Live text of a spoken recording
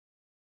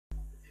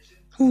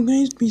Hello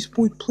guys, Beast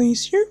Boy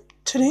Plays here.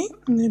 Today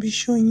I'm going to be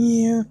showing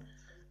you a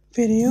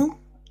video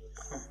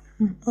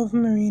of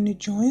Marina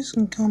Joyce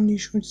and Comedy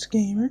Shorts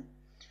Gamer.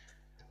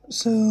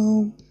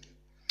 So,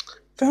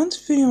 found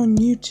this video on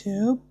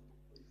YouTube,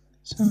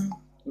 so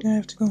I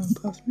have to go and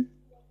puff it.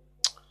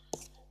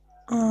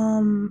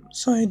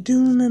 So I do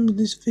remember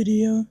this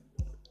video.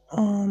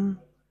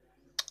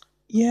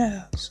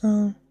 Yeah,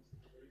 so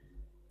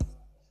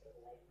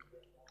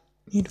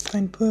need to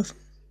find Puff.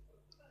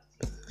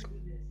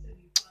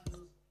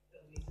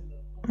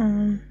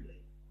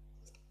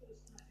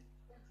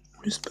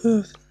 What is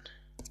Puff?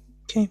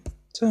 Okay,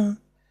 so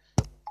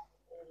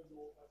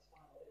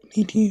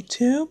need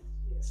YouTube.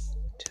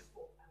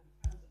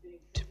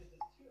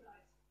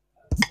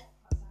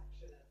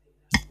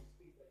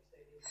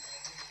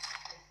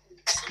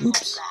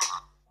 Oops.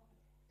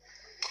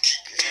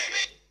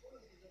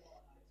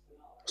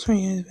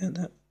 Sorry guys about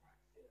that.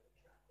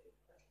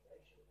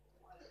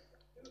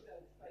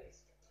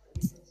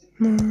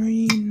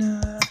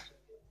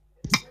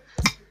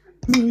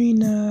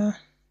 Marina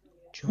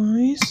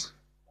Joyce.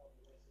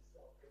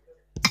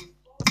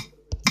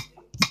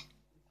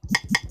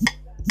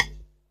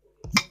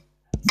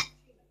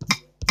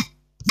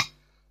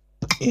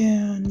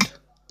 And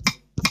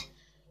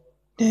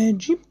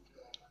Deji.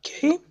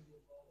 Okay.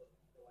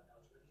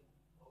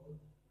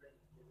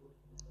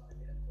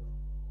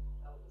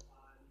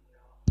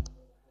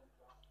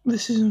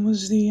 This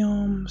was the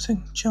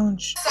second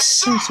challenge.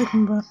 Second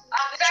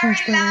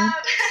challenge by the way.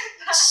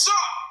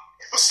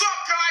 What's up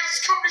guys?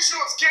 It's Comedy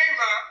Shorts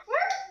Gamer.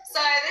 So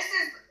this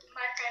is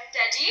my friend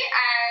Deji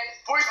and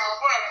boyfriend.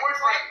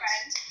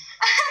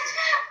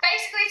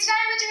 Basically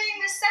today we're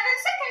doing the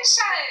 7-second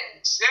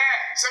challenge.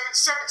 Yeah,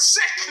 7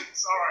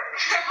 seconds. Alright.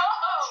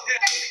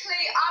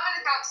 Basically I'm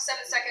gonna count to 7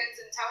 seconds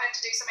and tell him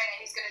to do something and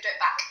he's gonna do it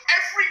back.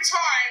 Every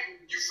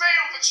time you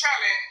fail the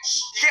challenge,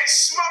 you get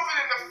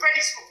smothered in the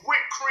face with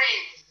whipped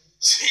cream.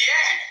 So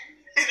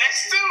yeah,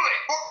 let's do it.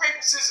 Rock, paper,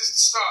 scissors to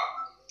start.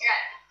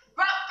 Okay.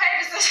 Rock,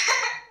 paper, scissors.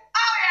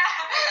 Oh yeah.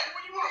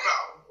 What do you want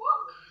about?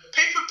 What?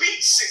 Paper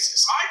beats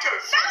scissors. I go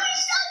first. No,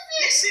 it doesn't.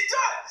 Yes, it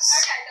does.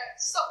 Okay, no,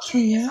 stop. So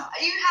yeah.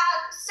 You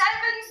have 7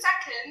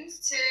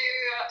 seconds to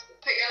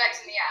put your legs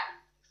in the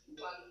air.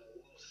 1,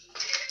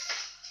 2,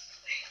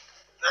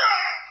 3.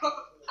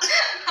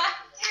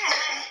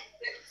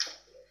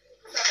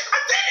 I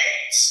did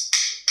it.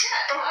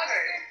 Yeah.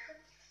 Okay.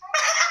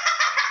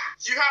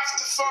 You have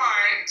to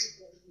find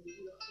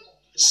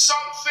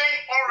something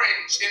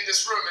orange in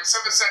this room in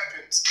 7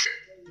 seconds.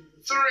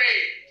 3,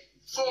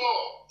 4, 5,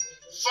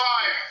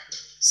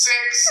 6.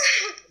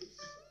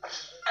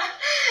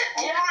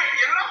 Alright,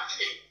 you're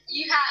lucky.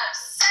 You have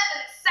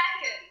 7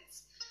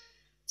 seconds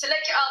to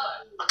lick your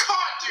elbow. I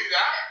can't do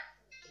that.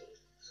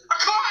 I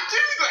can't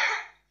do that.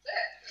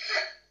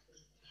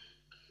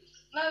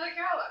 No, lick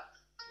your elbow.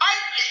 I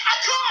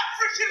can't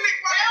freaking lick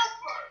my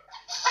elbow.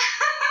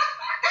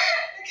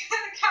 Look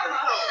at the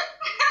camera.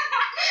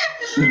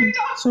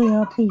 So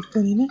yeah, please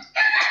put in it.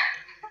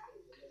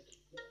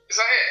 Is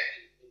that it?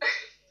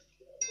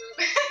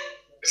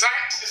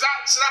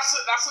 So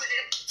that's what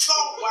you.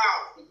 Oh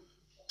wow.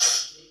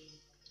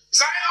 Is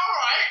that it?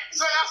 Alright.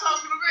 So that's how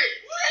it's gonna be.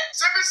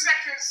 7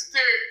 seconds to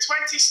do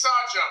 20 star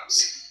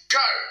jumps.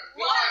 Go.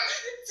 1,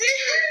 2,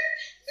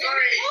 3, 4,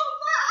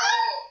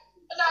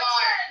 5,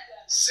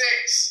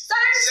 6, 7.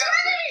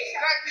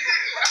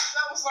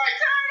 That was like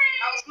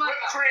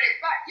whipped cream.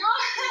 Right,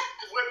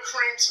 Whipped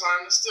cream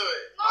time. Let's do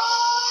it. No,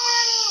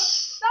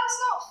 that's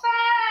not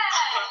fair.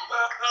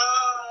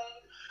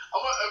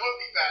 It won't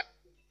be bad.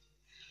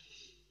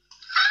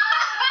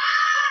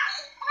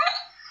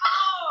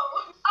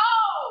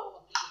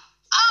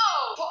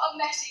 Oh! What a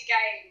messy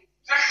game.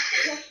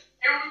 It'd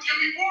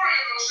be boring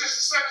if it was just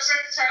a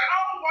 7-second challenge.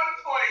 Oh,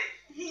 1 point.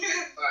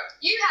 Right.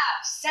 You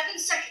have 7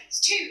 seconds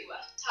to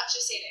touch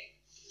the ceiling.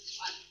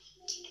 1.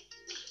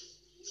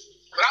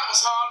 But that was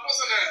hard,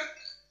 wasn't it?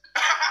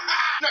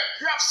 No,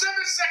 you have 7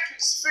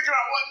 seconds to figure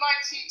out what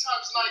 19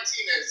 times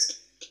 19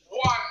 is.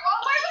 1.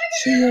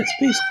 So yeah, it's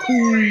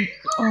basically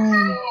 4,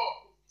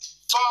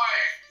 5,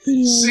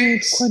 video I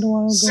made 6, quite a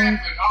while ago.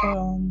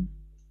 7.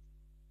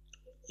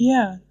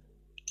 Yeah.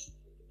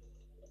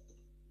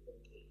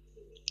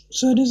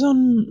 So it is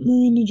on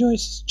Marina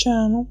Joyce's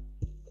channel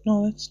and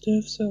all that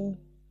stuff, so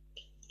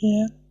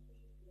yeah.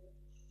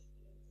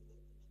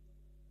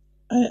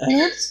 I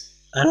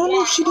don't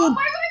know if she did. Oh 2, 3,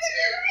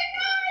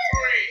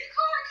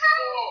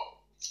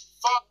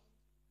 4, 5.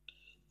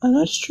 I'm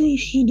not sure if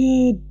she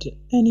did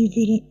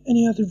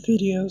any other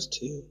videos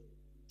too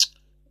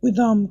with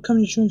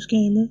Comedy Shorts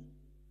Gamer.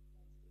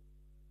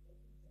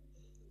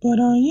 But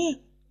yeah.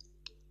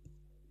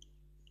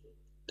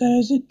 That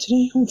is it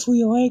today. Hopefully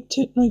you liked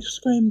it. Like,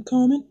 subscribe, and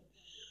comment.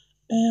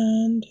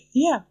 And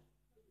yeah.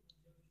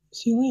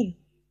 See you later.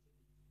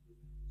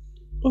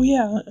 Oh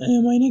yeah,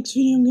 in my next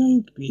video I'm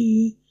going to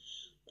be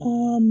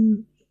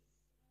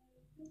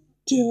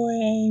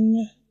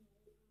doing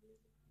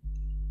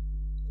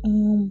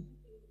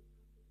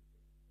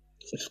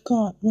I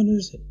forgot, what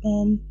is it?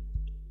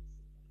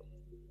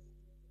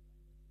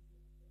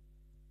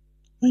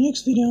 my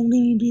next video I'm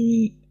going to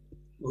be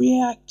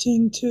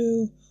reacting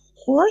to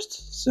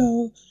horse,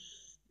 so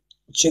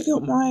check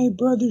out my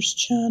brother's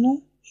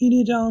channel. He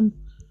did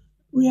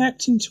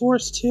reacting to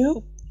horse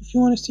too. If you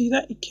want to see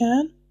that, you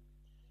can.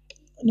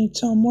 And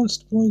it's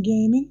Monster Boy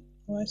Gaming,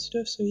 all that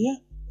stuff. So yeah,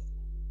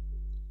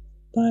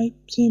 bye.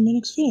 See you in my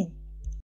next video.